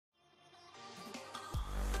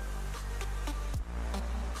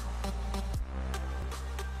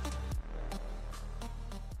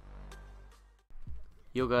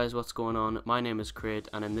Yo guys, what's going on? My name is Craig,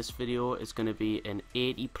 and in this video is going to be an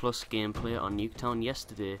 80+ gameplay on NUK3TOWN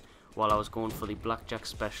yesterday while I was going for the Blackjack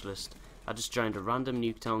Specialist. I just joined a random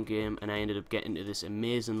NUK3TOWN game and I ended up getting to this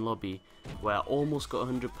amazing lobby where I almost got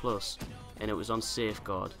 100+, and it was on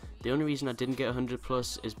Safeguard. The only reason I didn't get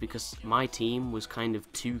 100+ is because my team was kind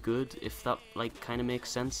of too good, if that kind of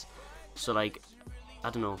makes sense. So I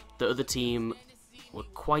don't know, the other team were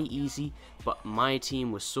quite easy, but my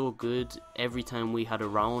team was so good. Every time we had a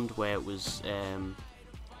round where it was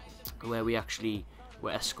where we actually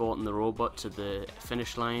were escorting the robot to the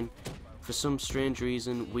finish line, for some strange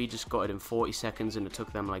reason we just got it in 40 seconds and it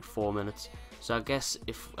took them like 4 minutes. So I guess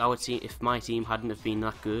if my team hadn't have been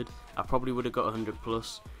that good, I probably would have got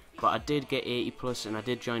 100+. But I did get 80+, and I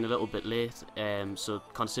did join a little bit late, so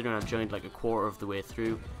considering I joined like a quarter of the way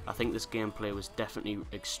through, I think this gameplay was definitely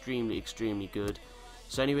extremely good.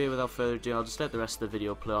 So anyway, without further ado, I'll just let the rest of the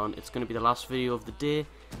video play on. It's going to be the last video of the day.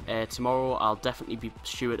 Tomorrow I'll definitely be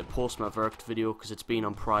sure to post my Verked video because it's been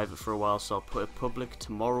on private for a while, so I'll put it public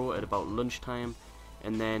tomorrow at about lunchtime,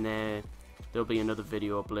 and then there'll be another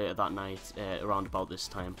video up later that night around about this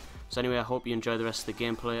time. So anyway, I hope you enjoy the rest of the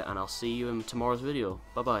gameplay, and I'll see you in tomorrow's video.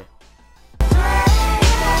 Bye bye.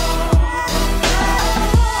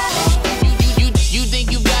 You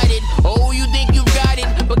think you got it, oh you think you got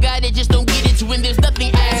it, but got it, just don't get it when there's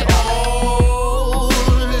nothing at all.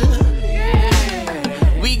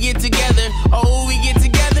 We get together, oh we get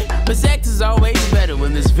together, but sex is always better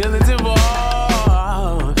when there's feelings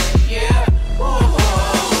involved. Yeah.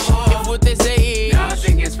 If what they say is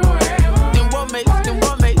nothing is forever, then what makes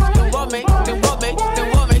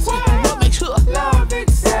love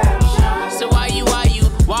exception? So why you?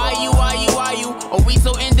 Are we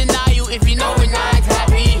so in denial if you know?